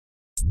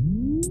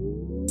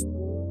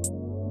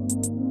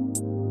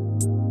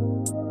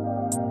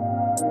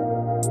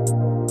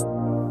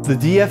The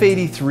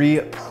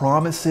DF83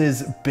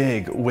 promises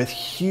big with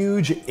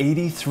huge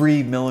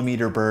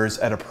 83mm burrs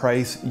at a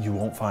price you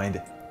won't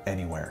find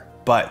anywhere.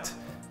 But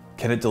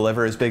can it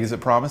deliver as big as it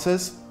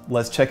promises?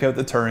 Let's check out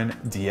the Turin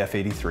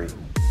DF83.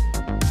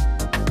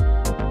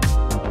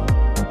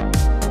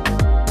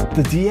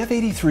 The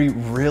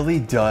DF83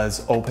 really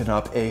does open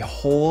up a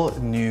whole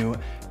new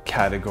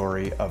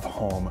category of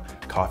home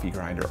coffee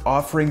grinder,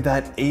 offering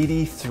that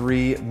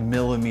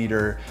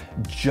 83mm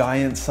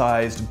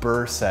giant-sized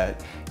burr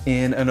set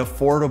in an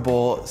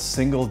affordable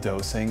single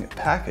dosing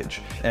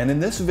package. And in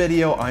this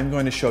video, I'm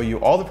going to show you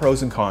all the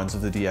pros and cons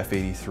of the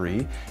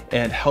DF83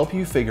 and help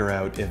you figure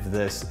out if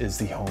this is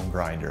the home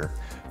grinder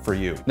for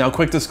you. Now,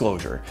 quick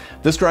disclosure,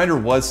 this grinder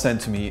was sent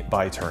to me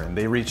by Turin.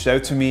 They reached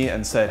out to me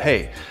and said,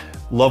 hey,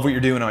 love what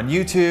you're doing on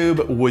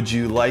YouTube. Would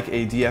you like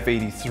a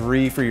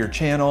DF83 for your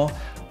channel?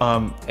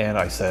 And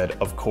I said,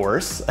 of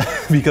course,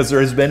 because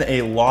there has been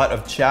a lot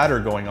of chatter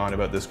going on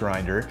about this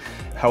grinder.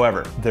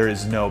 However, there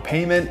is no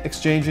payment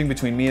exchanging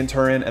between me and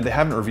Turin, and they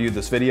haven't reviewed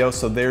this video,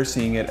 so they're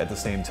seeing it at the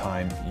same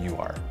time you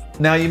are.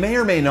 Now, you may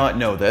or may not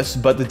know this,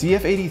 but the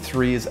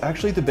DF83 is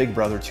actually the big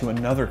brother to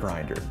another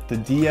grinder, the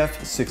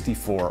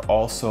DF64,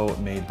 also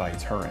made by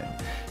Turin.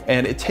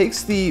 And it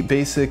takes the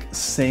basic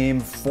same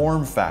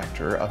form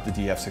factor of the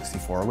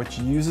DF64, which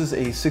uses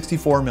a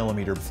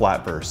 64mm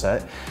flat burr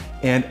set,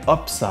 and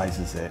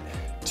upsizes it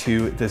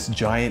to this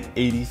giant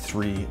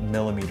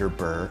 83mm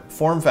burr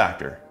form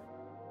factor.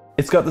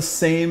 It's got the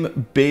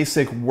same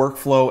basic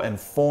workflow and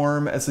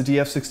form as the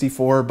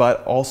DF64,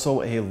 but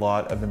also a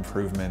lot of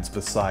improvements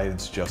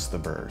besides just the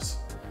burrs.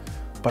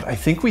 But I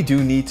think we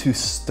do need to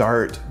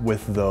start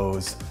with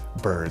those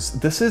burrs.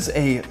 This is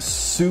a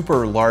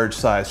super large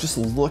size. Just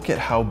look at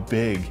how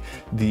big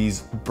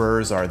these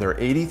burrs are. They're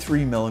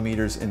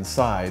 83mm in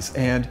size,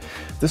 and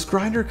this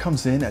grinder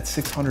comes in at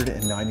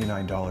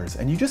 $699,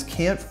 and you just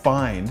can't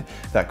find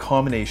that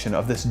combination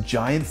of this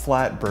giant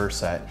flat burr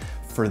set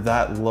for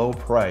that low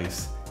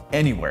price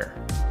anywhere.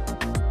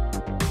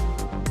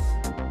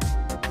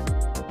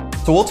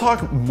 So we'll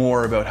talk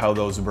more about how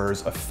those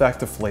burrs affect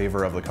the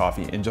flavor of the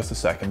coffee in just a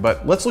second,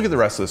 but let's look at the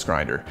rest of this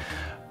grinder.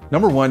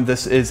 Number one,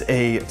 this is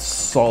a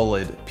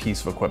solid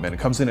piece of equipment. It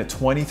comes in at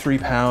 23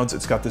 pounds.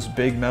 It's got this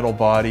big metal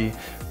body,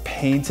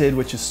 painted,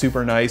 which is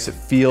super nice. It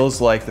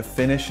feels like the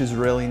finish is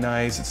really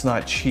nice. It's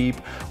not cheap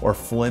or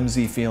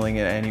flimsy feeling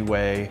in any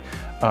way.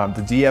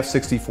 The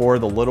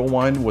DF64, the little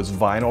one, was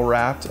vinyl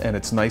wrapped, and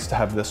it's nice to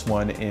have this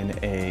one in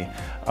a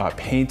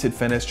painted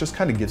finish. Just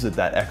kind of gives it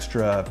that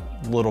extra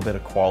little bit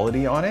of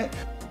quality on it.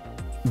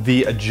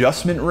 The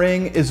adjustment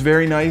ring is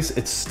very nice.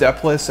 It's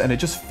stepless and it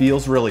just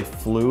feels really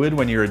fluid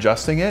when you're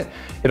adjusting it.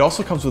 It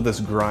also comes with this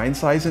grind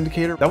size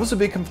indicator. That was a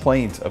big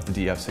complaint of the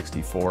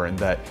DF64, in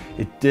that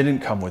it didn't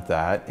come with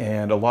that.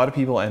 And a lot of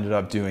people ended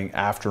up doing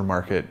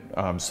aftermarket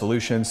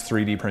solutions,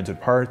 3D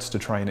printed parts, to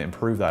try and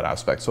improve that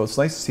aspect. So it's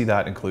nice to see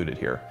that included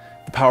here.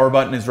 The power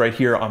button is right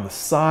here on the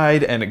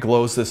side, and it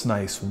glows this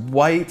nice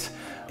white.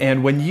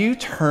 And when you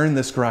turn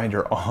this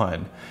grinder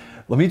on,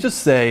 let me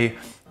just say,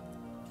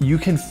 you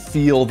can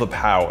feel the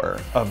power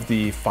of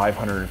the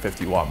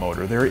 550 watt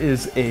motor. There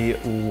is a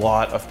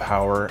lot of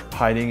power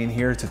hiding in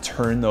here to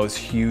turn those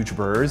huge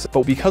burrs.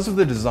 But because of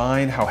the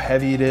design, how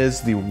heavy it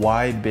is, the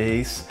wide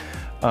base,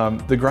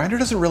 the grinder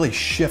doesn't really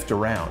shift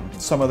around.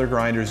 Some other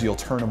grinders, you'll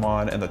turn them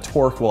on and the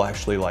torque will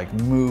actually like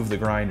move the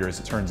grinder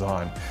as it turns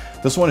on.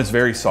 This one is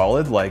very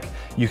solid. Like,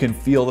 you can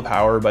feel the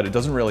power, but it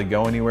doesn't really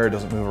go anywhere. It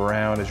doesn't move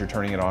around as you're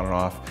turning it on and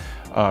off.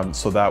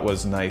 So that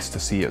was nice to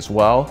see as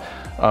well.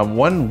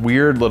 One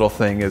weird little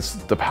thing is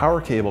the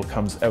power cable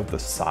comes out the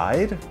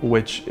side,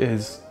 which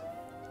is,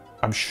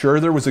 I'm sure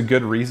there was a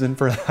good reason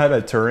for that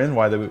at Turin,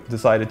 why they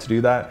decided to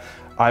do that.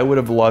 I would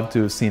have loved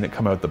to have seen it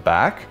come out the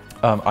back.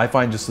 I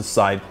find just the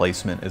side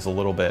placement is a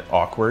little bit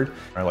awkward.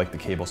 I like the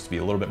cables to be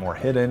a little bit more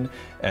hidden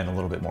and a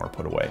little bit more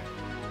put away.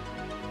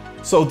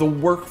 So the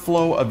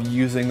workflow of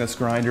using this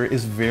grinder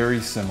is very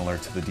similar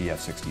to the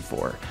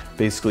DF64.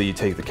 Basically, you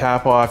take the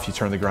cap off, you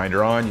turn the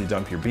grinder on, you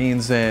dump your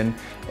beans in,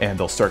 and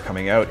they'll start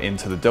coming out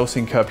into the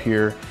dosing cup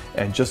here.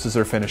 And just as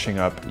they're finishing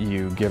up,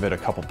 you give it a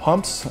couple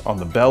pumps on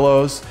the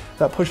bellows.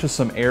 That pushes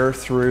some air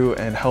through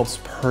and helps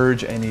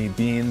purge any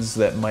beans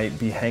that might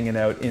be hanging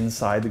out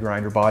inside the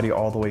grinder body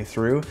all the way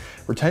through.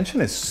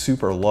 Retention is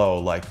super low,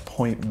 like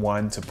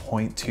 0.1 to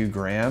 0.2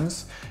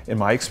 grams in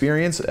my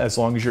experience, as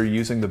long as you're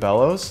using the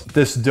bellows.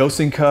 This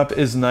dosing cup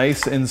is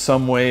nice in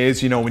some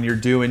ways. You know, when you're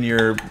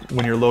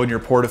loading your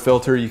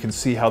portafilter, you can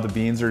see how the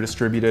beans are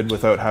distributed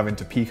without having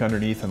to peek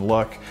underneath and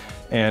look.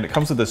 And it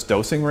comes with this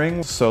dosing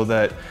ring so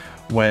that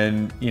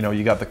when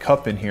you got the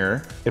cup in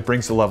here, it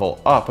brings the level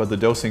up of the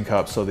dosing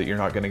cup so that you're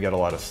not going to get a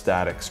lot of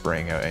static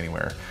spraying out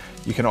anywhere.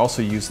 You can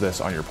also use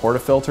this on your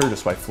portafilter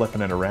just by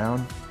flipping it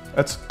around.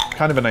 That's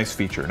kind of a nice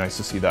feature. Nice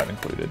to see that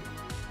included.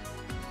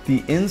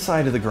 The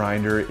inside of the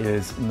grinder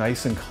is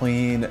nice and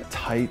clean,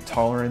 tight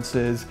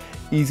tolerances,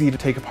 easy to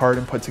take apart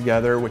and put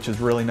together, which is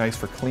really nice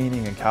for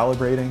cleaning and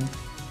calibrating.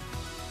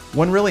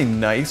 One really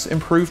nice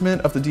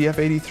improvement of the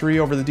DF83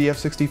 over the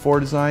DF64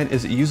 design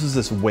is it uses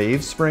this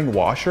wave spring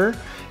washer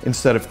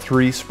instead of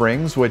 3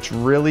 springs, which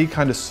really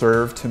kind of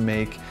serve to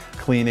make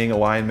cleaning,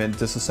 alignment,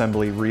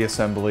 disassembly,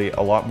 reassembly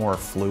a lot more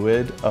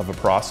fluid of a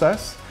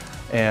process.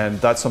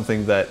 And that's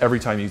something that every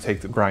time you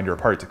take the grinder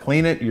apart to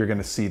clean it, you're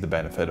gonna see the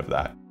benefit of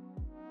that.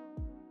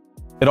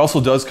 It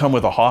also does come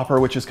with a hopper,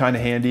 which is kind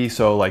of handy.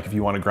 So like if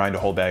you want to grind a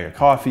whole bag of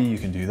coffee, you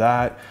can do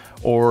that.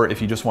 Or if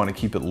you just want to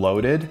keep it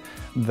loaded,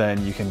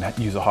 then you can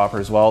use a hopper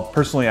as well.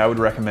 Personally, I would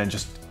recommend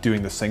just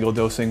doing the single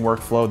dosing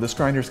workflow. This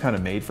grinder is kind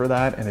of made for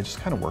that, and it just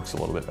kind of works a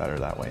little bit better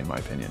that way, in my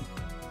opinion.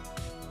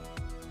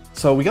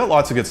 So we got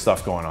lots of good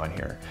stuff going on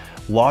here.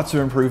 Lots of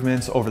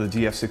improvements over the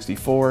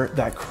DF64,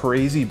 that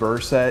crazy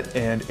burr set,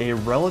 and a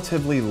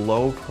relatively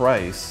low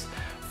price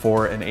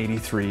for an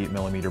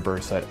 83mm burr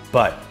set.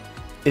 But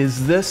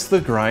is this the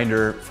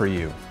grinder for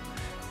you?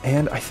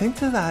 And I think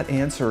that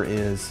answer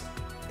is,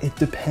 it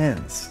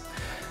depends.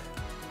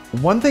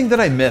 One thing that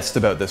I missed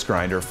about this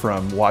grinder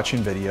from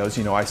watching videos,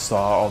 you know, I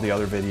saw all the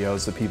other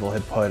videos that people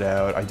had put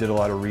out. I did a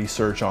lot of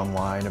research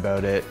online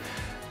about it,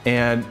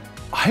 and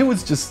I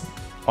was just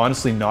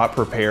honestly not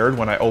prepared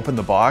when I opened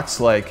the box.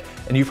 Like,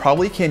 and you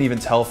probably can't even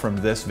tell from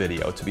this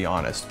video, to be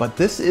honest, but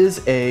this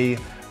is a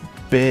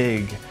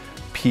big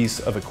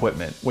piece of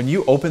equipment. When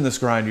you open this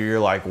grinder,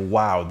 you're like,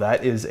 wow,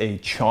 that is a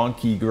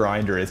chonky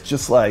grinder. It's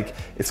just like,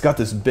 it's got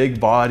this big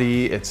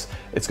body, it's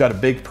got a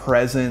big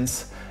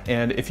presence.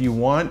 And if you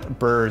want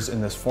burrs in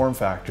this form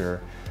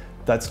factor,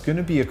 that's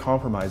gonna be a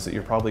compromise that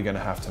you're probably gonna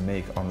have to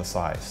make on the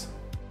size.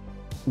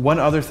 One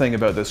other thing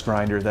about this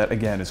grinder that,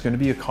 again, is gonna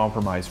be a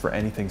compromise for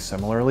anything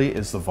similarly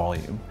is the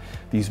volume.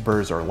 These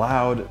burrs are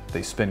loud,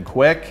 they spin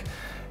quick,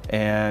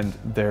 and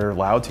they're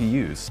loud to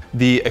use.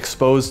 The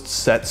exposed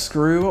set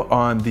screw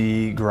on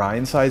the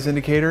grind size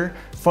indicator,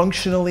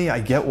 functionally,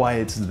 I get why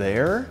it's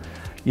there.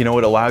 You know,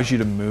 it allows you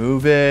to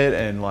move it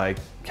and like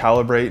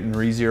calibrate and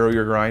re-zero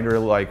your grinder,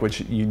 like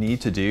which you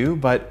need to do,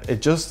 but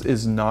it just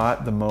is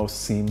not the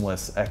most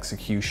seamless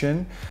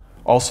execution.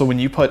 Also, when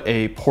you put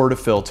a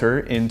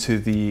portafilter into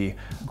the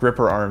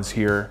gripper arms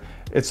here,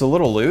 it's a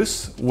little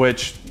loose,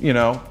 which, you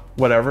know,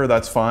 whatever,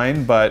 that's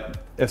fine, but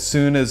as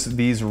soon as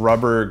these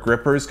rubber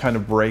grippers kind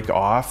of break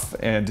off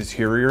and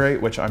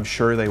deteriorate, which I'm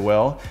sure they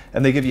will,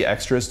 and they give you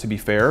extras to be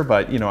fair,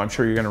 but you know, I'm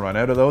sure you're gonna run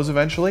out of those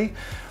eventually.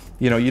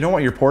 You know, you don't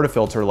want your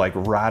portafilter like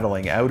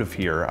rattling out of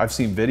here. I've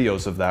seen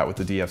videos of that with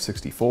the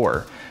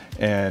DF64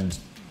 and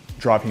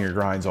dropping your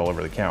grinds all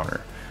over the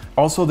counter.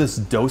 Also, this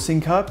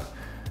dosing cup,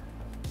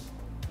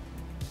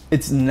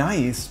 it's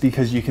nice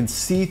because you can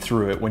see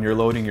through it when you're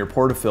loading your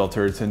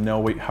portafilter to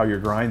know how your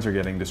grinds are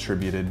getting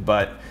distributed,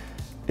 but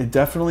it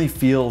definitely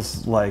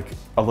feels like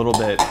a little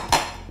bit,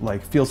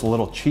 feels a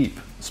little cheap,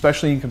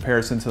 especially in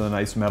comparison to the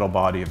nice metal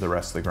body of the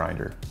rest of the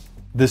grinder.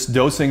 This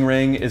dosing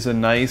ring is a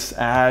nice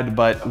add,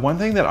 but one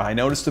thing that I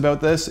noticed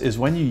about this is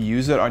when you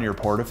use it on your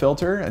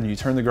portafilter and you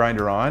turn the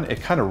grinder on, it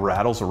kind of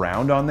rattles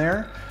around on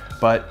there.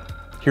 But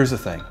here's the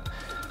thing.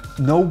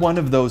 No one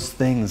of those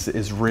things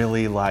is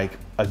really like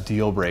a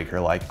deal breaker.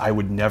 Like, I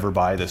would never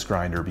buy this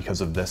grinder because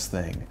of this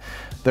thing.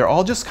 They're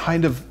all just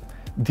kind of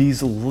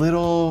these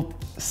little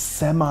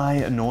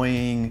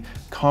semi-annoying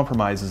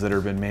compromises that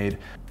have been made.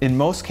 In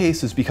most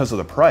cases because of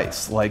the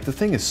price. Like, the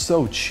thing is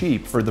so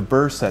cheap for the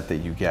burr set that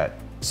you get.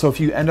 So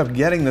if you end up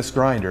getting this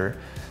grinder,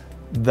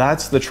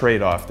 that's the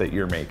trade-off that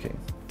you're making.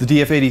 The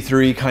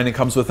DF83 kind of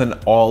comes with an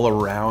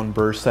all-around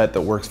burr set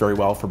that works very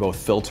well for both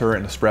filter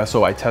and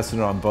espresso. I tested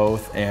it on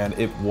both, and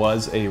it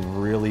was a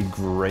really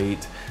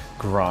great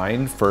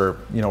grind for,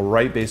 you know,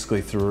 right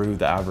basically through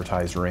the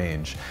advertised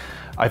range.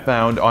 I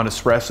found on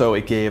espresso,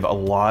 it gave a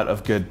lot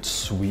of good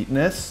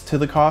sweetness to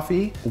the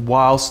coffee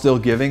while still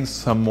giving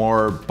some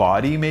more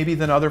body maybe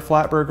than other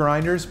flat burr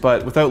grinders,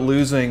 but without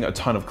losing a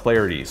ton of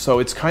clarity. So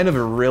it's kind of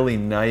a really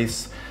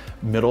nice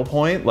middle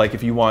point. Like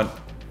if you want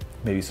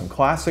maybe some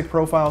classic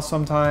profiles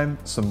sometime,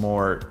 some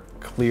more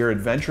clear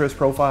adventurous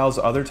profiles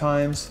other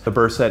times, the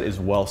burr set is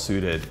well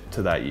suited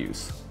to that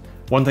use.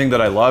 One thing that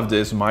I loved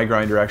is my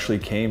grinder actually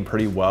came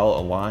pretty well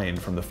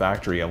aligned from the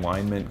factory.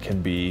 Alignment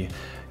can be,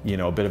 you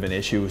know, a bit of an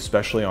issue,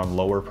 especially on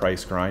lower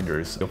price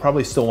grinders. You'll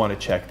probably still want to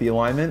check the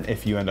alignment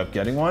if you end up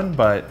getting one,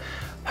 but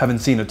haven't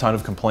seen a ton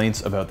of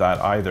complaints about that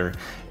either.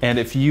 And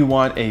if you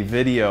want a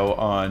video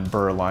on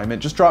burr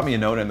alignment, just drop me a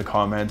note in the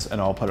comments and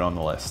I'll put it on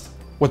the list.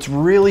 What's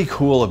really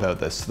cool about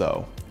this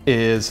though,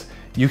 is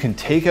you can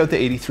take out the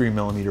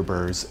 83mm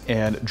burrs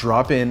and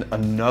drop in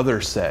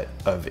another set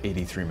of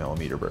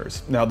 83mm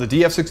burrs. Now the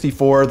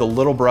DF64, the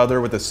little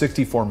brother with the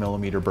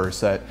 64mm burr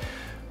set,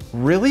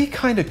 really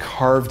kind of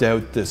carved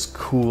out this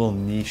cool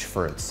niche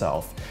for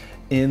itself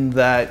in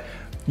that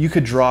you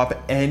could drop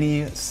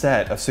any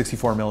set of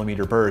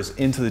 64mm burrs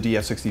into the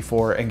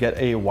DF64 and get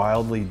a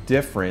wildly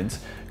different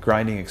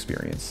grinding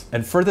experience.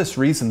 And for this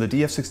reason, the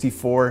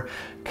DF64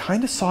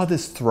 kind of saw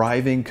this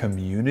thriving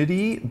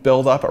community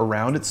build up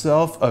around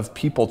itself of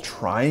people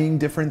trying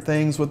different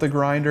things with the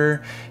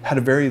grinder, had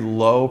a very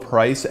low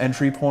price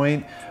entry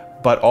point,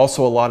 but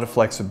also a lot of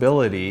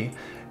flexibility.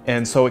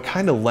 And so it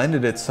kind of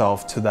lended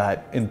itself to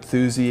that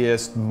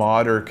enthusiast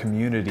modder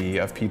community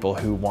of people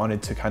who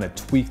wanted to kind of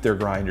tweak their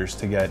grinders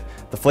to get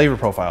the flavor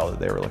profile that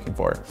they were looking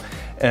for.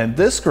 And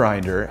this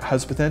grinder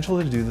has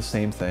potential to do the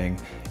same thing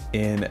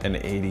in an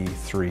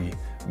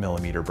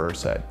 83mm burr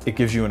set. It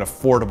gives you an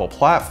affordable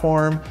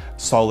platform,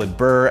 solid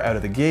burr out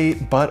of the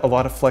gate, but a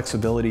lot of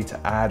flexibility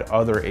to add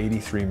other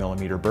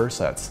 83mm burr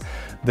sets.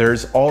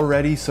 There's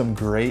already some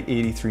great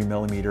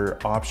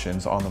 83mm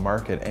options on the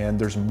market, and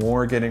there's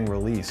more getting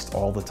released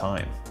all the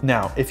time.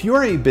 Now, if you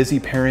are a busy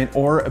parent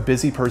or a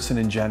busy person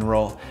in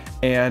general,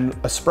 and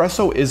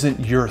espresso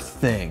isn't your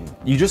thing,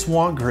 you just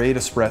want great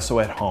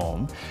espresso at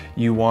home,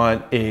 you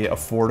want a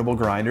affordable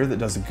grinder that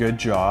does a good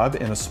job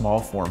in a small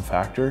form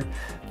factor,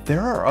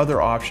 there are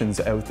other options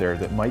out there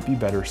that might be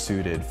better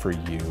suited for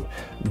you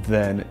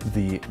than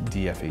the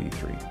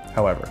DF83.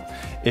 However,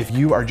 if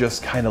you are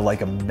just kind of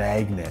like a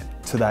magnet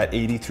to that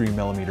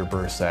 83mm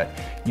burr set,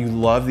 you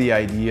love the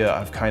idea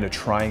of kind of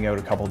trying out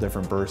a couple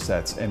different burr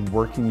sets and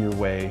working your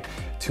way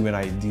to an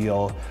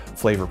ideal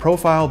flavor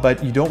profile,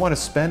 but you don't want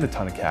to spend a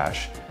ton of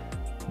cash,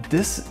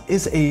 this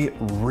is a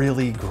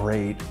really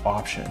great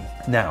option.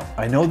 Now,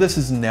 I know this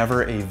is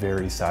never a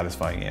very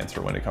satisfying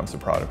answer when it comes to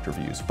product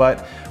reviews,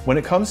 but when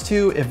it comes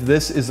to if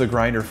this is a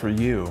grinder for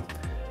you,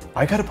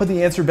 I gotta put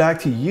the answer back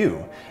to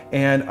you.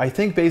 And I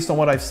think based on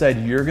what I've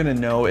said, you're gonna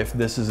know if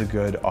this is a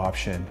good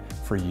option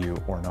for you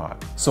or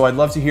not. So I'd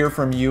love to hear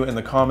from you in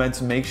the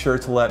comments. Make sure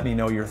to let me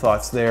know your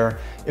thoughts there.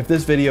 If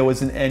this video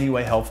was in any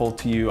way helpful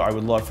to you, I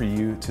would love for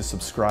you to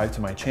subscribe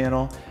to my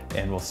channel,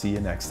 and we'll see you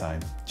next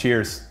time.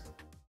 Cheers.